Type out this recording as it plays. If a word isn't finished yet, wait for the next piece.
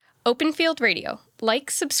Open Field Radio.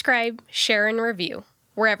 Like, subscribe, share, and review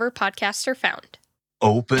wherever podcasts are found.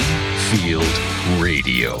 Open Field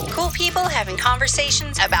Radio. Cool people having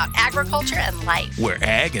conversations about agriculture and life. Where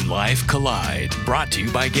ag and life collide. Brought to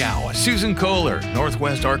you by Gowan. Susan Kohler,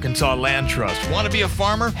 Northwest Arkansas Land Trust. Want to be a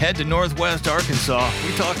farmer? Head to Northwest Arkansas.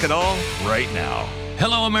 We talk it all right now.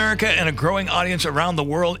 Hello, America, and a growing audience around the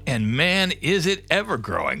world, and man, is it ever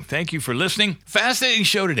growing. Thank you for listening. Fascinating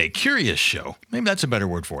show today. Curious show. Maybe that's a better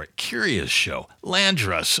word for it. Curious show. Land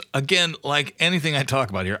trusts. Again, like anything I talk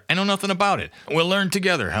about here, I know nothing about it. We'll learn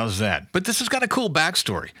together. How's that? But this has got a cool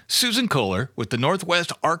backstory. Susan Kohler with the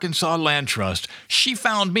Northwest Arkansas Land Trust, she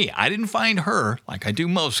found me. I didn't find her like I do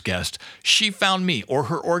most guests. She found me, or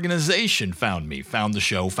her organization found me, found the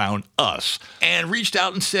show, found us, and reached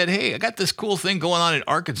out and said, hey, I got this cool thing going on in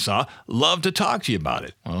Arkansas. Love to talk to you about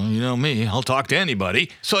it. Well, you know me, I'll talk to anybody.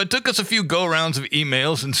 So it took us a few go-rounds of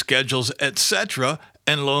emails and schedules, etc.,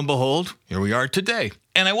 and lo and behold, here we are today.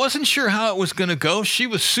 And I wasn't sure how it was going to go. She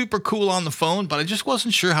was super cool on the phone, but I just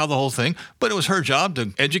wasn't sure how the whole thing, but it was her job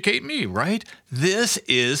to educate me, right? This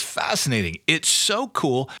is fascinating. It's so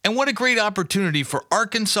cool. And what a great opportunity for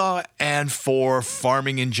Arkansas and for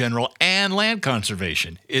farming in general and land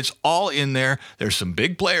conservation. It's all in there. There's some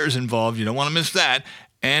big players involved. You don't want to miss that.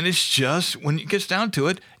 And it's just, when it gets down to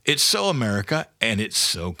it, it's so America, and it's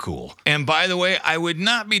so cool. And by the way, I would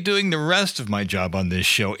not be doing the rest of my job on this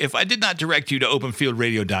show if I did not direct you to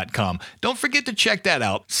openfieldradio.com. Don't forget to check that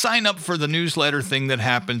out. Sign up for the newsletter thing that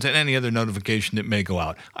happens and any other notification that may go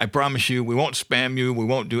out. I promise you, we won't spam you. We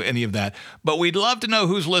won't do any of that. But we'd love to know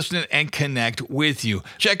who's listening and connect with you.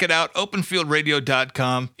 Check it out,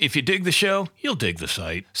 openfieldradio.com. If you dig the show, you'll dig the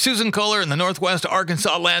site. Susan Kohler and the Northwest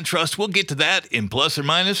Arkansas Land Trust. We'll get to that in plus or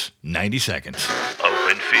minus 90 seconds.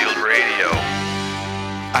 Open Field Radio.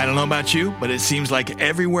 I don't know about you, but it seems like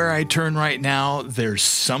everywhere I turn right now, there's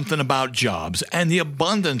something about jobs and the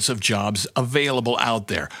abundance of jobs available out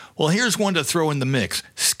there. Well, here's one to throw in the mix.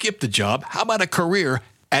 Skip the job. How about a career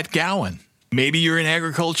at Gowan? Maybe you're in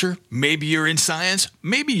agriculture. Maybe you're in science.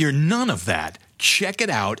 Maybe you're none of that. Check it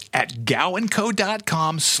out at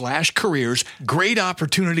gowanco.com/careers. Great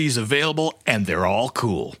opportunities available, and they're all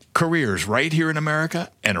cool. Careers right here in America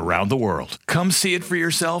and around the world. Come see it for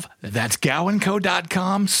yourself. That's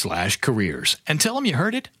gowanco.com/careers. And tell them you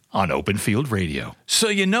heard it on Open Field Radio. So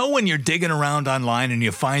you know when you're digging around online and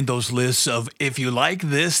you find those lists of if you like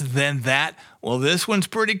this, then that, well, this one's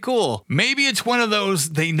pretty cool. Maybe it's one of those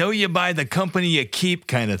they know you by the company you keep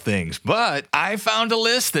kind of things. But I found a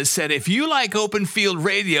list that said if you like Open Field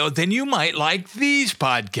Radio, then you might like these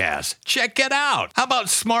podcasts. Check it out. How about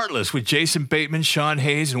Smartless with Jason Bateman, Sean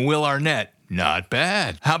Hayes, and Will Arnett? Not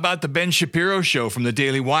bad. How about the Ben Shapiro Show from the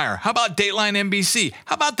Daily Wire? How about Dateline NBC?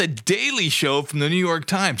 How about the Daily Show from the New York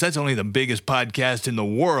Times? That's only the biggest podcast in the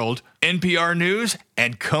world. NPR News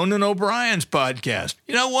and Conan O'Brien's podcast.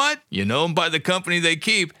 You know what? You know them by the company they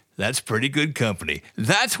keep. That's pretty good company.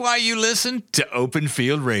 That's why you listen to Open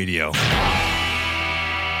Field Radio.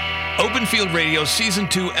 Open Field Radio Season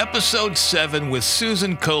 2, Episode 7 with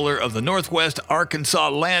Susan Kohler of the Northwest Arkansas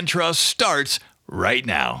Land Trust starts right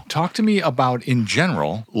now. Talk to me about, in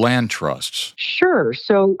general, land trusts. Sure.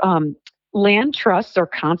 So land trusts are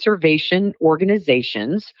conservation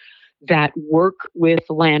organizations that work with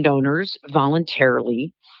landowners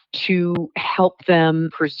voluntarily to help them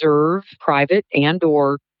preserve private and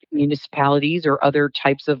or municipalities or other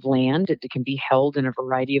types of land. It can be held in a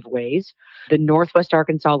variety of ways. The Northwest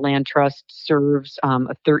Arkansas Land Trust serves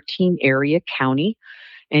a 13-area county,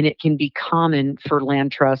 and it can be common for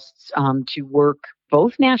land trusts to work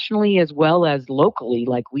both nationally as well as locally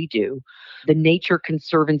like we do. The Nature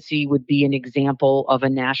Conservancy would be an example of a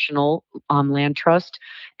national land trust,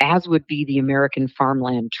 as would be the American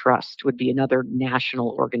Farmland Trust would be another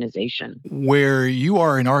national organization. Where you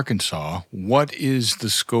are in Arkansas, what is the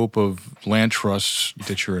scope of land trusts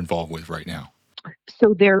that you're involved with right now?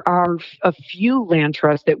 So there are a few land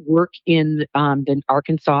trusts that work in the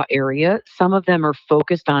Arkansas area. Some of them are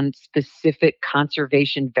focused on specific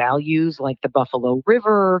conservation values like the Buffalo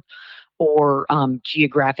River or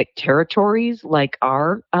geographic territories like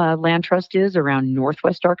our land trust is around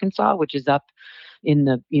Northwest Arkansas, which is up in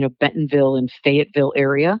the Bentonville and Fayetteville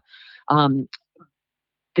area.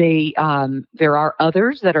 There are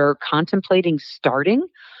others that are contemplating starting.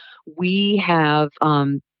 We have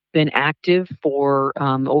been active for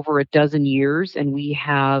over a dozen years, and we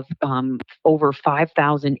have over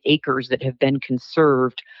 5,000 acres that have been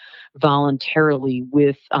conserved voluntarily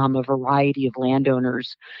with a variety of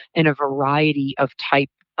landowners and a variety of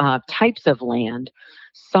types of land.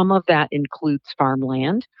 Some of that includes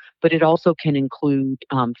farmland. but it also can include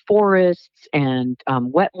forests and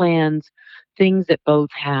wetlands, things that both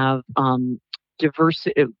have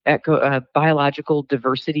biological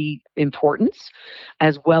diversity importance,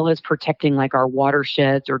 as well as protecting like our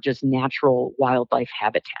watersheds or just natural wildlife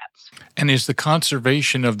habitats. And is the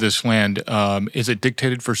conservation of this land, is it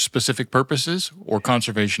dictated for specific purposes or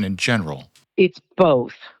conservation in general? It's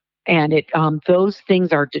both. And those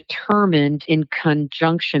things are determined in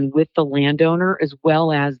conjunction with the landowner as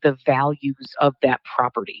well as the values of that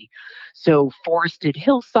property. So forested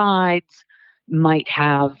hillsides might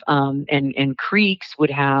have, and creeks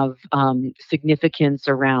would have significance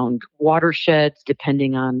around watersheds,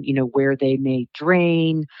 depending on where they may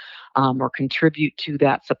drain or contribute to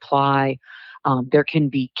that supply. There can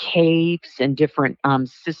be caves and different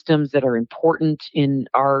systems that are important in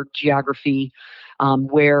our geography,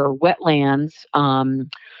 where wetlands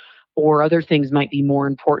or other things might be more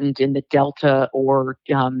important in the delta, or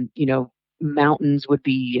mountains would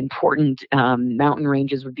be important. Mountain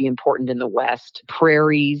ranges would be important in the west.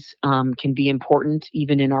 Prairies can be important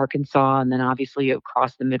even in Arkansas, and then obviously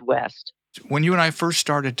across the Midwest. When you and I first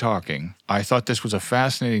started talking, I thought this was a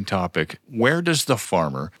fascinating topic. Where does the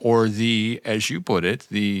farmer, or the, as you put it,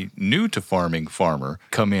 the new to farming farmer,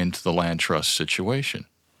 come into the land trust situation?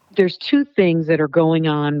 There's two things that are going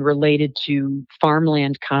on related to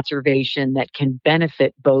farmland conservation that can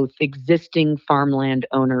benefit both existing farmland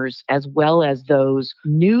owners as well as those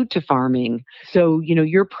new to farming. So,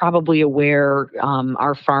 you're probably aware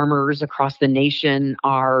our farmers across the nation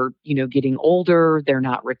are, getting older. They're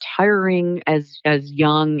not retiring as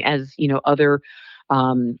young as, other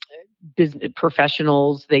business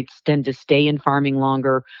professionals. They tend to stay in farming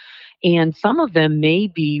longer. And some of them may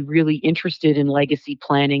be really interested in legacy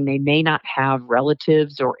planning. They may not have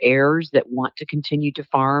relatives or heirs that want to continue to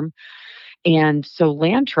farm. And so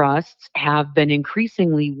land trusts have been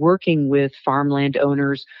increasingly working with farmland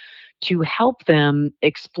owners to help them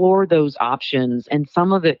explore those options. And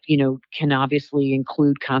some of it, can obviously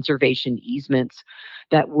include conservation easements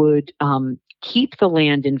that would keep the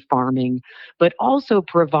land in farming, but also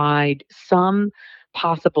provide some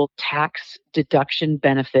possible tax deduction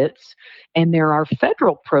benefits. And there are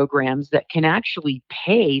federal programs that can actually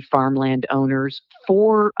pay farmland owners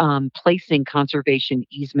for placing conservation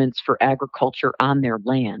easements for agriculture on their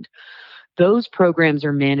land. Those programs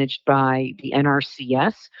are managed by the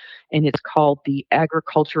NRCS, and it's called the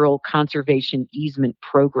Agricultural Conservation Easement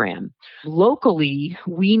Program. Locally,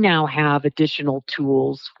 we now have additional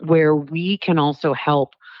tools where we can also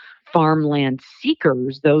help farmland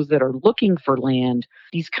seekers, those that are looking for land.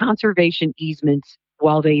 These conservation easements,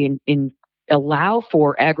 while they allow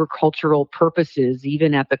for agricultural purposes,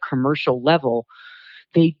 even at the commercial level,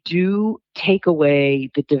 they do take away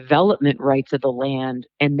the development rights of the land,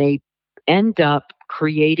 and they end up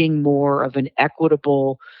creating more of an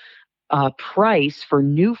equitable price for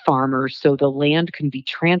new farmers, so the land can be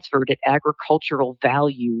transferred at agricultural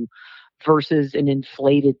value versus an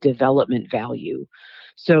inflated development value.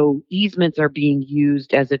 So easements are being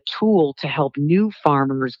used as a tool to help new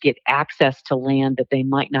farmers get access to land that they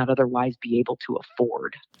might not otherwise be able to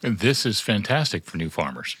afford. And this is fantastic for new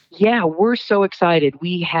farmers. Yeah, we're so excited.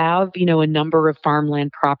 We have, a number of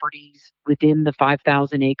farmland properties within the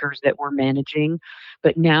 5,000 acres that we're managing,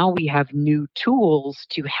 but now we have new tools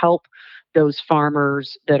to help those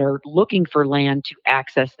farmers that are looking for land to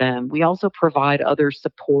access them. We also provide other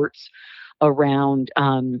supports around,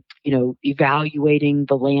 evaluating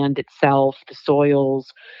the land itself, the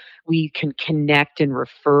soils. We can connect and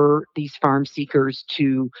refer these farm seekers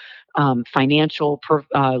to financial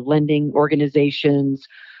lending organizations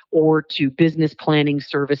or to business planning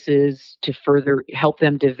services to further help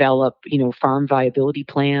them develop, farm viability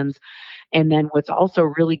plans. And then what's also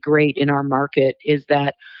really great in our market is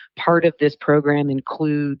that part of this program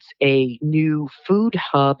includes a new food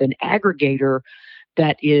hub and aggregator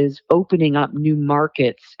that is opening up new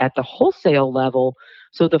markets at the wholesale level,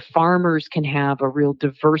 so the farmers can have a real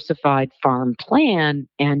diversified farm plan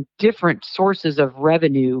and different sources of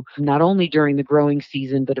revenue, not only during the growing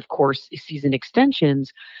season, but of course, season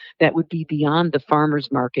extensions that would be beyond the farmers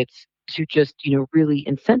markets, to just, really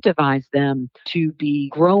incentivize them to be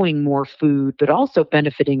growing more food, but also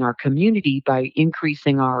benefiting our community by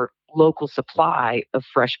increasing our local supply of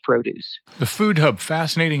fresh produce. The food hub,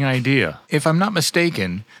 fascinating idea. If I'm not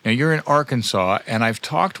mistaken, now you're in Arkansas, and I've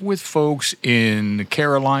talked with folks in the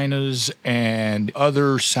Carolinas and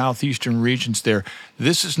other southeastern regions there.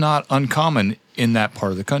 This is not uncommon in that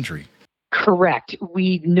part of the country. Correct.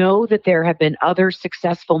 We know that there have been other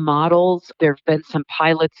successful models. There have been some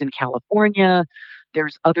pilots in California.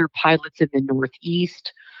 There's other pilots in the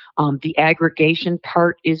Northeast. The aggregation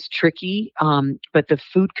part is tricky, but the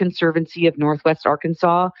Food Conservancy of Northwest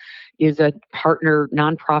Arkansas is a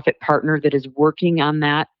nonprofit partner that is working on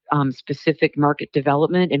that specific market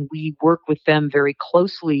development, and we work with them very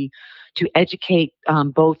closely to educate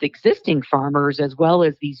both existing farmers as well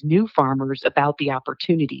as these new farmers about the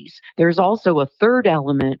opportunities. There's also a third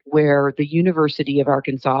element where the University of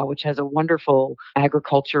Arkansas, which has a wonderful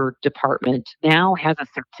agriculture department, now has a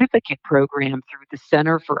certificate program through the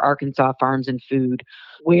Center for Arkansas Farms and Food,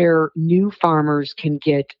 where new farmers can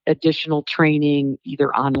get additional training,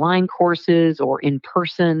 either online courses or in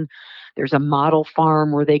person. There's a model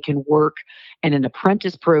farm where they can work, and an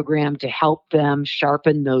apprentice program to help them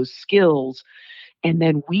sharpen those skills. And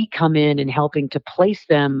then we come in and helping to place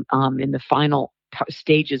them in the final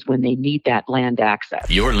stages when they need that land access.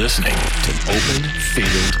 You're listening to Open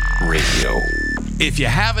Field Radio. If you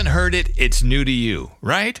haven't heard it, it's new to you,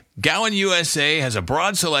 right? Gowan USA has a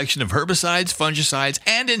broad selection of herbicides, fungicides,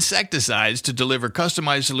 and insecticides to deliver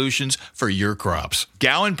customized solutions for your crops.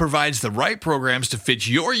 Gowan provides the right programs to fit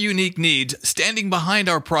your unique needs, standing behind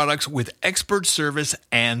our products with expert service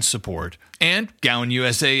and support. And Gowan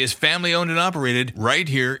USA is family-owned and operated right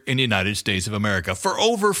here in the United States of America for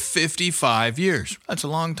over 55 years. That's a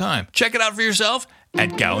long time. Check it out for yourself at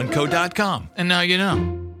GowanCo.com. And now you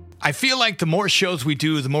know. I feel like the more shows we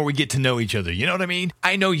do, the more we get to know each other. You know what I mean?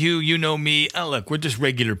 I know you, you know me. Oh, look, we're just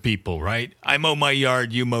regular people, right? I mow my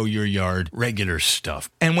yard, you mow your yard. Regular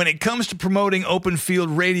stuff. And when it comes to promoting Open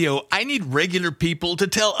Field Radio, I need regular people to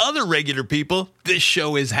tell other regular people this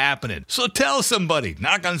show is happening. So tell somebody.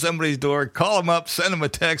 Knock on somebody's door, call them up, send them a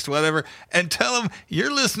text, whatever, and tell them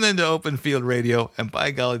you're listening to Open Field Radio, and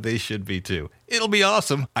by golly, they should be too. It'll be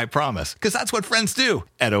awesome, I promise, because that's what friends do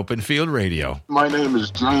at Open Field Radio. My name is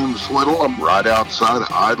James Whittle. I'm right outside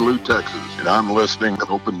Idlew, Texas, and I'm listening to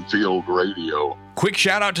Open Field Radio. Quick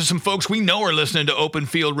shout out to some folks we know are listening to Open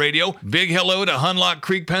Field Radio. Big hello to Hunlock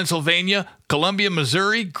Creek, Pennsylvania, Columbia,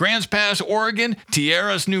 Missouri, Grants Pass, Oregon,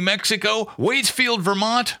 Tierras, New Mexico, Waitsfield,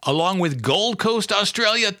 Vermont, along with Gold Coast,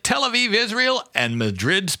 Australia, Tel Aviv, Israel, and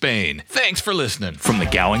Madrid, Spain. Thanks for listening. From the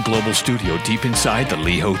Gowan Global Studio deep inside the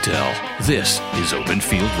Lee Hotel, this is Open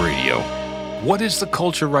Field Radio. What is the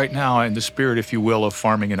culture right now and the spirit, if you will, of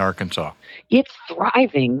farming in Arkansas? It's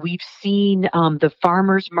thriving. We've seen the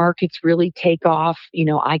farmers markets really take off. You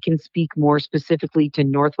know, I can speak more specifically to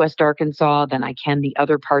Northwest Arkansas than I can the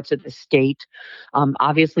other parts of the state.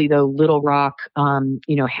 Obviously, though, Little Rock,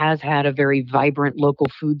 has had a very vibrant local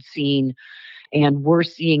food scene, and we're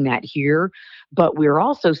seeing that here. But we're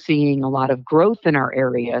also seeing a lot of growth in our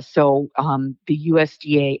area. So the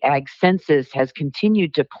USDA Ag Census has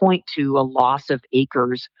continued to point to a loss of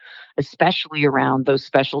acres, especially around those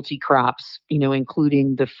specialty crops,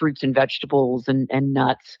 including the fruits and vegetables and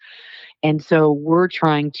nuts. And so we're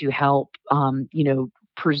trying to help,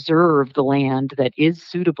 preserve the land that is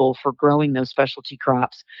suitable for growing those specialty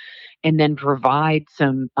crops, and then provide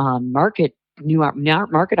some new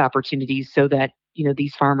market opportunities so that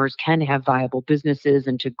these farmers can have viable businesses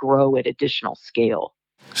and to grow at additional scale.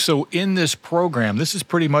 So in this program, this is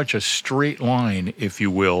pretty much a straight line, if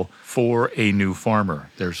you will, for a new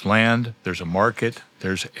farmer. There's land, there's a market,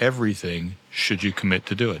 there's everything should you commit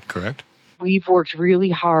to do it, correct? We've worked really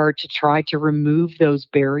hard to try to remove those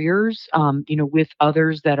barriers, with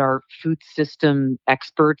others that are food system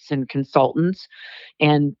experts and consultants.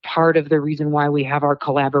 And part of the reason why we have our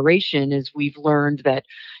collaboration is we've learned that,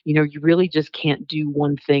 you really just can't do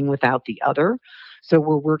one thing without the other. So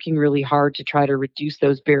we're working really hard to try to reduce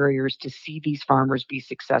those barriers to see these farmers be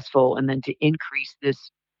successful and then to increase this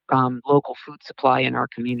local food supply in our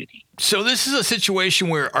community. So this is a situation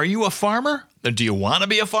where, are you a farmer? Or do you want to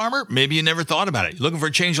be a farmer? Maybe you never thought about it. You're looking for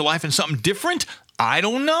a change of life and something different? I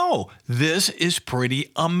don't know. This is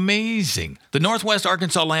pretty amazing. The Northwest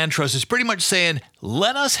Arkansas Land Trust is pretty much saying,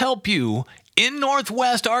 let us help you in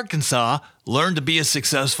Northwest Arkansas learn to be a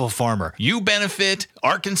successful farmer. You benefit,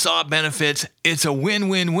 Arkansas benefits. It's a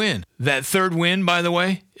win-win-win. That third win, by the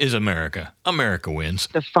way, is America. America wins.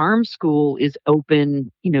 The farm school is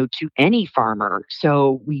open, to any farmer.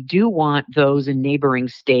 So we do want those in neighboring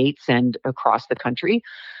states and across the country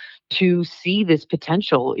to see this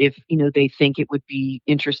potential if, they think it would be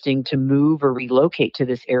interesting to move or relocate to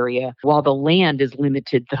this area. While the land is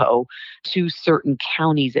limited, though, to certain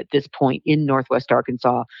counties at this point in Northwest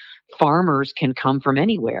Arkansas, farmers can come from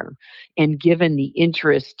anywhere. And given the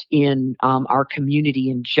interest in our community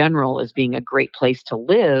in general as being a great place to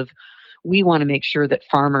live, we want to make sure that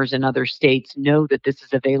farmers in other states know that this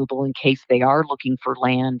is available in case they are looking for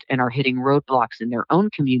land and are hitting roadblocks in their own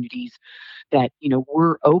communities, that,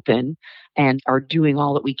 we're open and are doing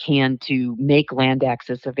all that we can to make land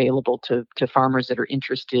access available to farmers that are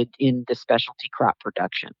interested in the specialty crop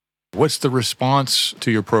production. What's the response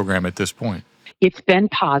to your program at this point? It's been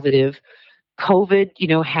positive.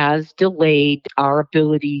 COVID, has delayed our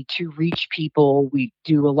ability to reach people. We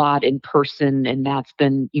do a lot in person, and that's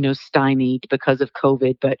been, stymied because of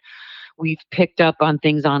COVID. But we've picked up on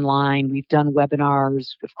things online. We've done webinars.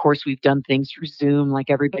 Of course, we've done things through Zoom like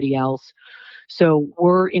everybody else. So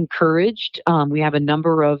we're encouraged. We have a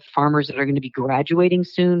number of farmers that are going to be graduating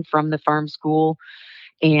soon from the farm school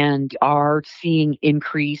and are seeing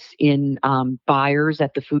increase in buyers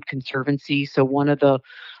at the Food Conservancy. So one of the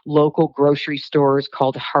local grocery stores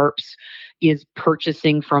called Harps is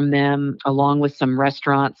purchasing from them along with some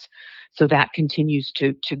restaurants. So that continues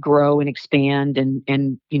to grow and expand.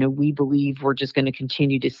 And we believe we're just going to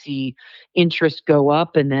continue to see interest go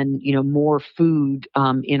up, and then, more food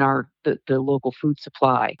in the local food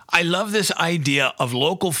supply. I love this idea of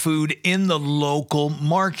local food in the local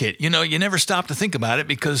market. You never stop to think about it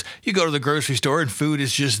because you go to the grocery store and food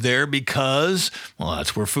is just there because, well,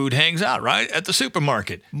 that's where food hangs out, right? At the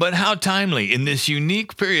supermarket. But how timely in this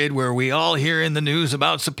unique period where we all hear in the news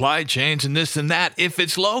about supply chains and this and that. If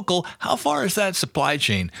it's local, how far is that supply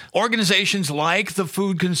chain? Organizations like the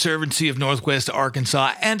Food Conservancy of Northwest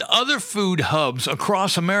Arkansas and other food hubs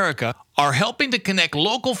across America are helping to connect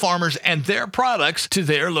local farmers and their products to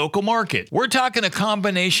their local market. We're talking a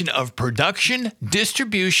combination of production,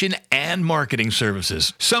 distribution, and marketing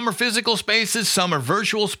services. Some are physical spaces, some are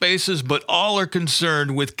virtual spaces, but all are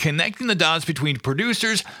concerned with connecting the dots between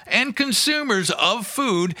producers and consumers of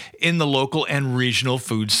food in the local and regional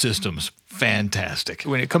food systems. Fantastic.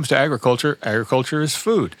 When it comes to agriculture, agriculture is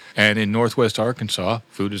food. And in Northwest Arkansas,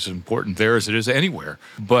 food is as important there as it is anywhere.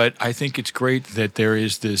 But I think it's great that there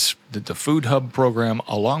is that the Food Hub program,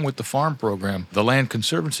 along with the farm program, the Land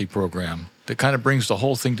Conservancy program, that kind of brings the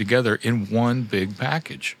whole thing together in one big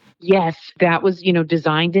package. Yes, that was,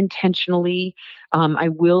 designed intentionally. I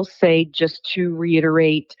will say, just to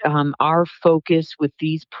reiterate, our focus with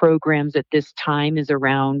these programs at this time is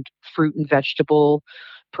around fruit and vegetable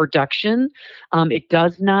production. It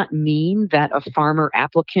does not mean that a farmer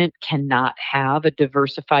applicant cannot have a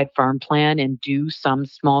diversified farm plan and do some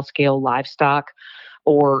small scale livestock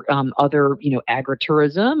or other,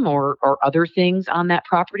 agritourism or other things on that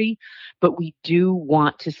property. But we do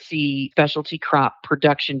want to see specialty crop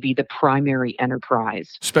production be the primary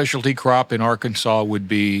enterprise. Specialty crop in Arkansas would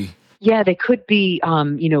be? Yeah, they could be,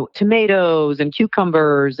 tomatoes and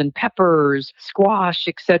cucumbers and peppers, squash,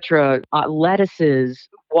 etc., lettuces.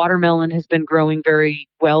 Watermelon has been growing very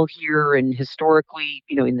well here, and historically,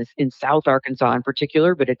 in South Arkansas in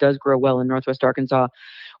particular, but it does grow well in Northwest Arkansas.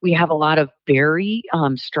 We have a lot of berry,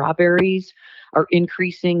 strawberries are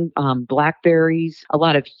increasing, blackberries, a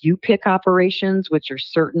lot of U-pick operations, which are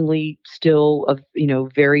certainly still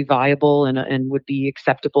very viable and would be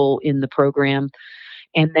acceptable in the program.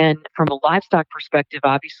 And then from a livestock perspective,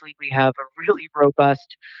 obviously we have a really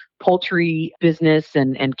robust poultry business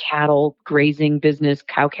and cattle grazing business,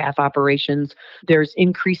 cow-calf operations. There's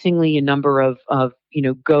increasingly a number of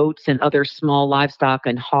goats and other small livestock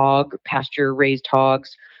and pasture-raised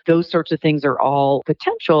hogs. Those sorts of things are all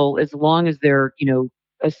potential as long as they're,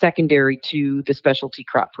 a secondary to the specialty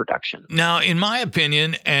crop production. Now, in my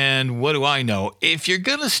opinion, and what do I know, if you're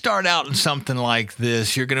going to start out in something like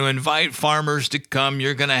this, you're going to invite farmers to come,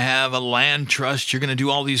 you're going to have a land trust, you're going to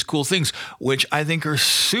do all these cool things, which I think are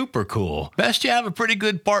super cool. Best you have a pretty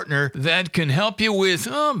good partner that can help you with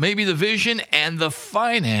maybe the vision and the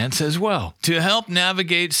finance as well to help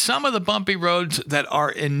navigate some of the bumpy roads that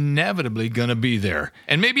are inevitably going to be there.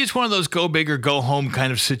 And maybe it's one of those go big or go home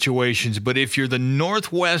kind of situations, but if you're the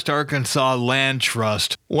Northwest Arkansas Land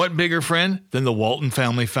Trust, what bigger friend than the Walton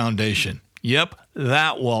Family Foundation? Yep,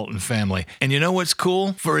 that Walton family. And you know what's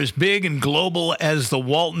cool? For as big and global as the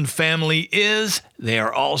Walton family is, they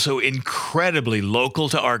are also incredibly local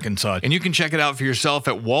to Arkansas. And you can check it out for yourself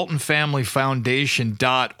at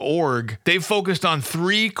waltonfamilyfoundation.org. They've focused on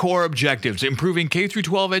 3 core objectives: improving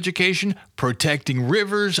K-12 education, protecting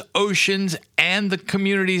rivers, oceans, and the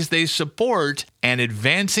communities they support, and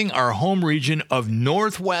advancing our home region of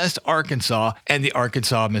Northwest Arkansas and the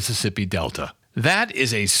Arkansas-Mississippi Delta. That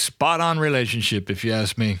is a spot-on relationship, if you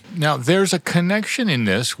ask me. Now, there's a connection in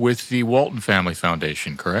this with the Walton Family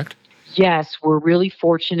Foundation, correct? Yes, we're really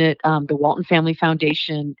fortunate. The Walton Family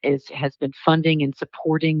Foundation has been funding and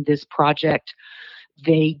supporting this project.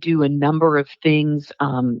 They do a number of things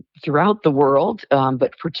throughout the world,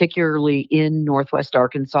 but particularly in Northwest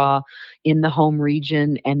Arkansas, in the home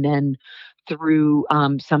region, and then through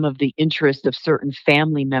some of the interest of certain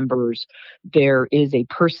family members, there is a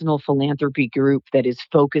personal philanthropy group that is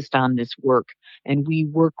focused on this work. And we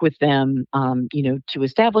work with them, to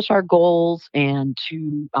establish our goals and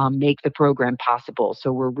to make the program possible.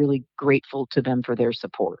 So we're really grateful to them for their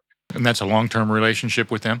support. And that's a long-term relationship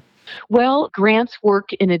with them? Well, grants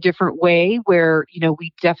work in a different way where,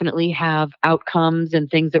 we definitely have outcomes and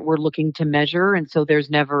things that we're looking to measure. And so there's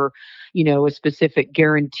never, a specific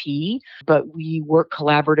guarantee, but we work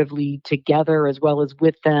collaboratively together as well as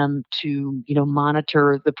with them to,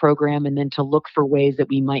 monitor the program and then to look for ways that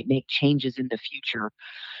we might make changes in the future.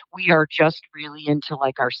 We are just really into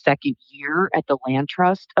like our second year at the Land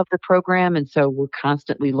Trust of the program. And so we're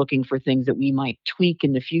constantly looking for things that we might tweak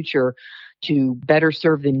in the future to better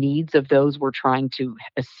serve the needs of those we're trying to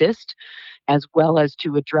assist, as well as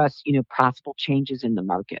to address, possible changes in the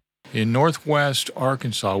market. In Northwest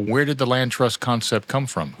Arkansas, where did the Land Trust concept come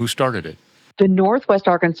from? Who started it? The Northwest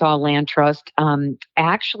Arkansas Land Trust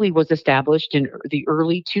actually was established in the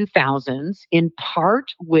early 2000s, in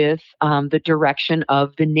part with the direction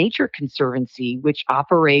of the Nature Conservancy, which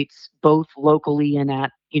operates both locally and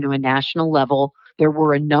at a national level. There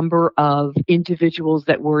were a number of individuals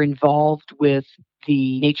that were involved with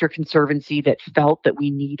the Nature Conservancy that felt that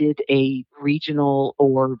we needed a regional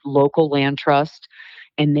or local land trust,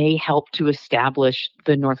 and they helped to establish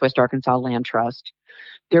the Northwest Arkansas Land Trust.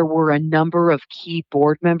 There were a number of key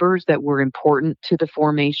board members that were important to the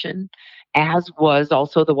formation, as was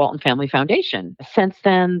also the Walton Family Foundation. Since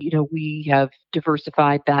then, we have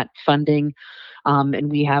diversified that funding, and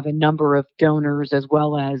we have a number of donors as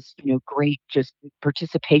well as, great just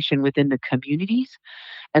participation within the communities,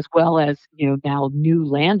 as well as, now new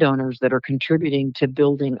landowners that are contributing to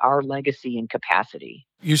building our legacy and capacity.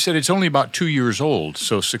 You said it's only about 2 years old,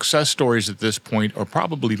 so success stories at this point are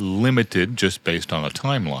probably limited just based on a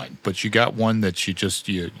timeline. But you got one that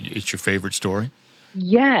it's your favorite story?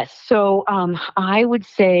 Yes. So I would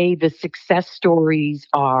say the success stories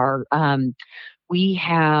are we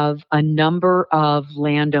have a number of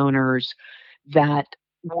landowners that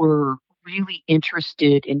were really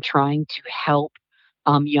interested in trying to help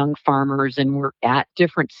young farmers, and we're at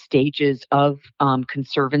different stages of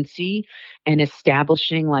conservancy and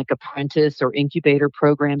establishing like apprentice or incubator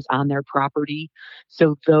programs on their property.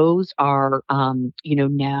 So those are,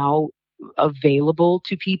 now available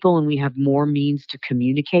to people, and we have more means to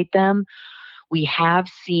communicate them. We have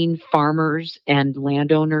seen farmers and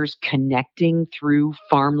landowners connecting through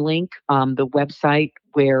FarmLink, the website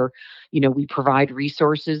where, we provide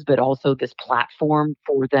resources, but also this platform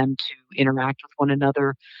for them to interact with one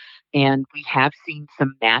another. And we have seen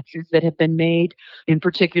some matches that have been made. In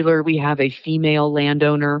particular, we have a female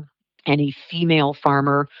landowner and a female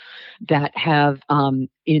farmer that have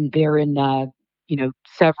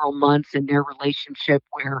several months in their relationship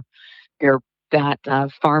where that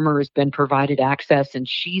farmer has been provided access, and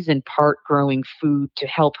she's in part growing food to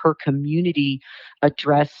help her community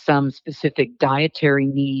address some specific dietary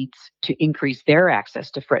needs to increase their access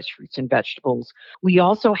to fresh fruits and vegetables. We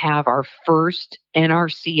also have our first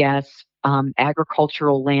NRCS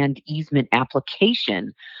agricultural land easement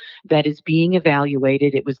application that is being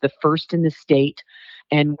evaluated. It was the first in the state,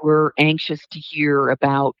 and we're anxious to hear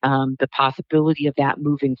about the possibility of that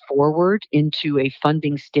moving forward into a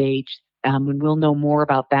funding stage. And we'll know more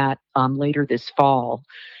about that later this fall.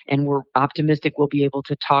 And we're optimistic we'll be able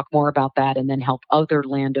to talk more about that and then help other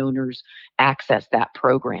landowners access that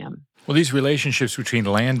program. Well, these relationships between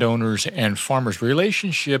landowners and farmers,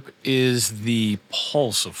 relationship is the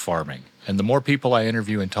pulse of farming. And the more people I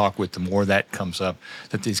interview and talk with, the more that comes up,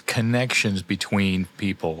 that these connections between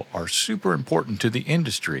people are super important to the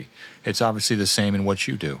industry. It's obviously the same in what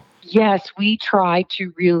you do. Yes, we try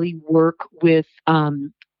to really work with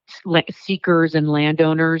seekers and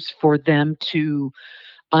landowners for them to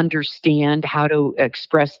understand how to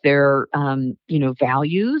express their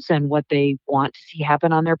values and what they want to see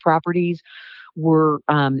happen on their properties. We're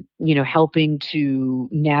helping to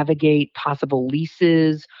navigate possible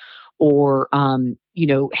leases or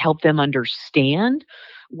help them understand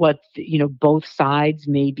what both sides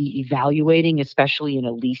may be evaluating, especially in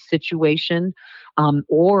a lease situation,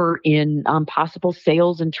 or in possible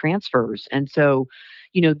sales and transfers. And so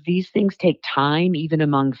these things take time, even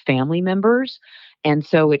among family members. And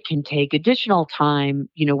so it can take additional time,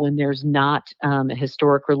 when there's not a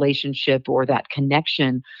historic relationship or that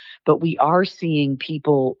connection. But we are seeing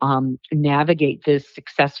people navigate this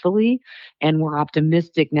successfully. And we're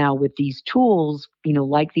optimistic now with these tools,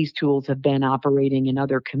 like these tools have been operating in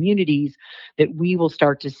other communities, that we will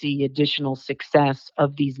start to see additional success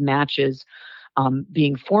of these matches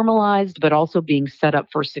being formalized, but also being set up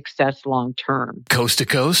for success long term. Coast to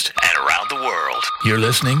coast and around the world. You're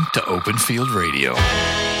listening to Open Field Radio.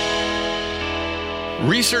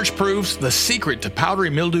 Research proves the secret to powdery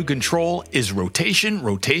mildew control is rotation,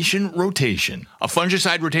 rotation, rotation. A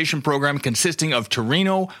fungicide rotation program consisting of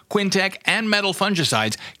Terreno, Quintec, and metal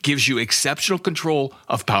fungicides gives you exceptional control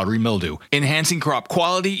of powdery mildew, enhancing crop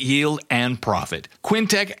quality, yield, and profit.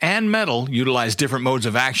 Quintec and metal utilize different modes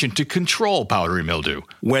of action to control powdery mildew.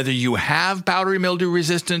 Whether you have powdery mildew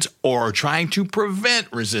resistance or are trying to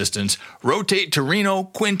prevent resistance, rotate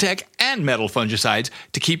Terreno, Quintec, and metal fungicides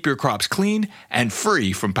to keep your crops clean and free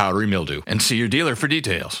from powdery mildew. And see your dealer for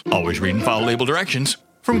details. Always read and follow label directions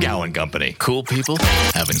from Gowan Company. Cool people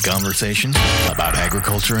having conversations about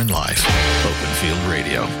agriculture and life. Open Field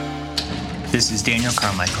Radio. This is Daniel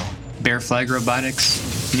Carmichael, Bear Flag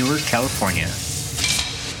Robotics, Newark, California.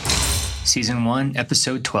 Season 1,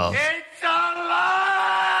 Episode 12. It's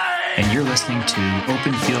alive! And you're listening to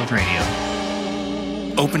Open Field Radio.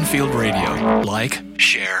 Open Field Radio. Like,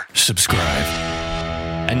 share, subscribe.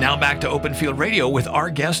 And now back to Open Field Radio with our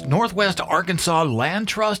guest, Northwest Arkansas Land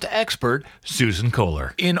Trust expert, Susan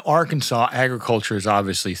Kohler. In Arkansas, agriculture is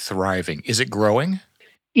obviously thriving. Is it growing?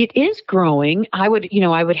 It is growing. I would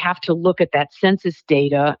have to look at that census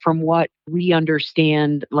data. From what we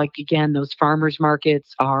understand, like again, those farmers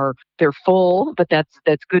markets they're full, but that's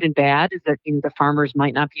good and bad, is that the farmers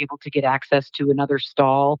might not be able to get access to another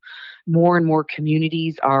stall. More and more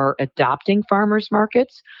communities are adopting farmers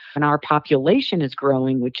markets, and our population is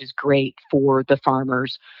growing, which is great for the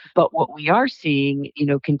farmers. But what we are seeing,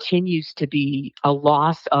 continues to be a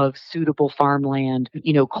loss of suitable farmland,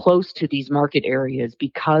 close to these market areas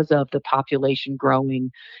because of the population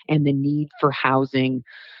growing and the need for housing.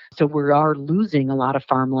 So we are losing a lot of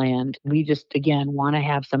farmland. We just, again, want to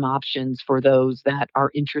have some options for those that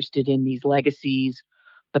are interested in these legacies,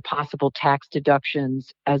 the possible tax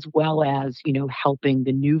deductions, as well as, helping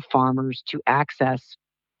the new farmers to access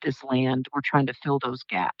this land. We're trying to fill those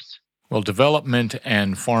gaps. Well, development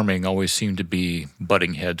and farming always seem to be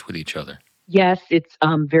butting heads with each other. Yes, it's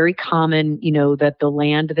very common, that the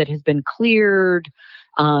land that has been cleared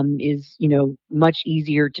is, much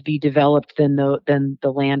easier to be developed than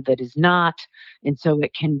the land that is not. And so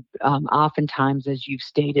it can oftentimes, as you've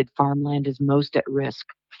stated, farmland is most at risk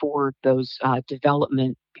for those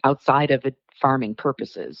development outside of it farming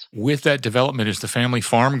purposes. With that development, is the family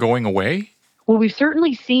farm going away? Well, we've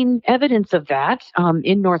certainly seen evidence of that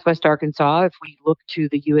in Northwest Arkansas. If we look to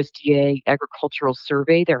the USDA Agricultural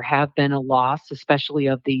Survey, there have been a loss, especially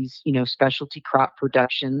of these, specialty crop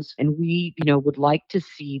productions. And we, would like to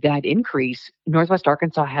see that increase. Northwest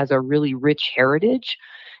Arkansas has a really rich heritage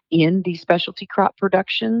in these specialty crop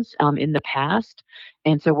productions in the past.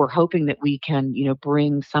 And so we're hoping that we can,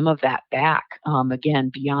 bring some of that back,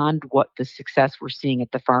 again, beyond what the success we're seeing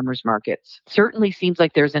at the farmers markets. Certainly seems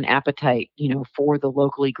like there's an appetite, for the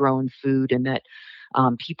locally grown food, and that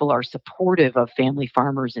people are supportive of family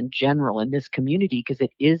farmers in general in this community because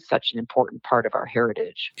it is such an important part of our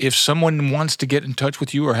heritage. If someone wants to get in touch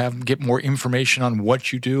with you or get more information on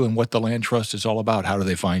what you do and what the Land Trust is all about, how do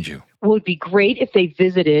they find you? Well, it'd be great if they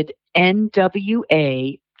visited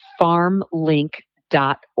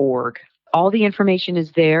nwafarmlink.org. All the information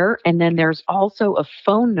is there. And then there's also a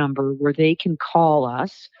phone number where they can call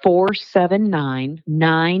us,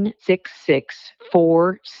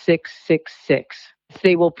 479-966-4666.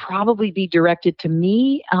 They will probably be directed to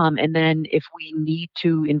me. And then if we need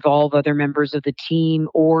to involve other members of the team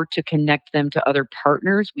or to connect them to other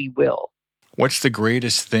partners, we will. What's the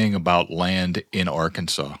greatest thing about land in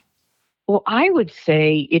Arkansas? Well, I would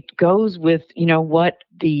say it goes with, what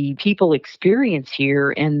the people experience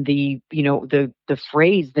here and the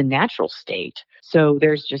phrase, the natural state. So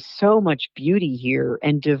there's just so much beauty here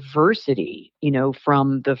and diversity,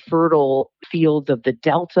 from the fertile fields of the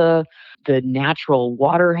Delta, the natural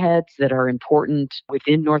waterheads that are important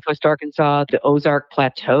within Northwest Arkansas, the Ozark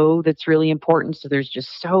Plateau that's really important. So there's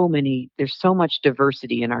so much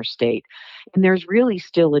diversity in our state. And there's really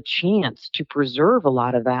still a chance to preserve a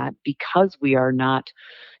lot of that because we are not,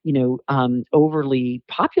 overly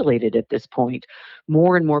populated at this point.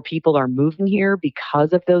 More and more people are moving here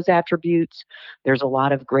because of those attributes. There's a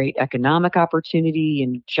lot of great economic opportunity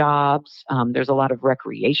and jobs. There's a lot of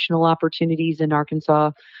recreational opportunities in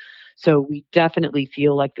Arkansas. So we definitely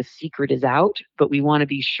feel like the secret is out, but we want to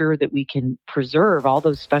be sure that we can preserve all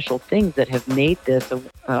those special things that have made this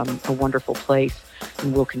a wonderful place,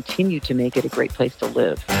 and will continue to make it a great place to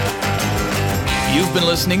live. You've been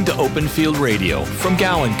listening to Open Field Radio from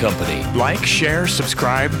Gowan Company. Like, share,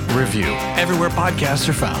 subscribe, review everywhere podcasts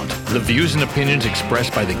are found. The views and opinions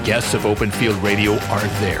expressed by the guests of Open Field Radio are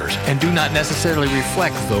theirs and do not necessarily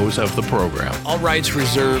reflect those of the program. All rights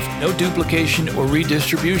reserved, no duplication or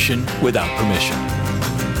redistribution without permission.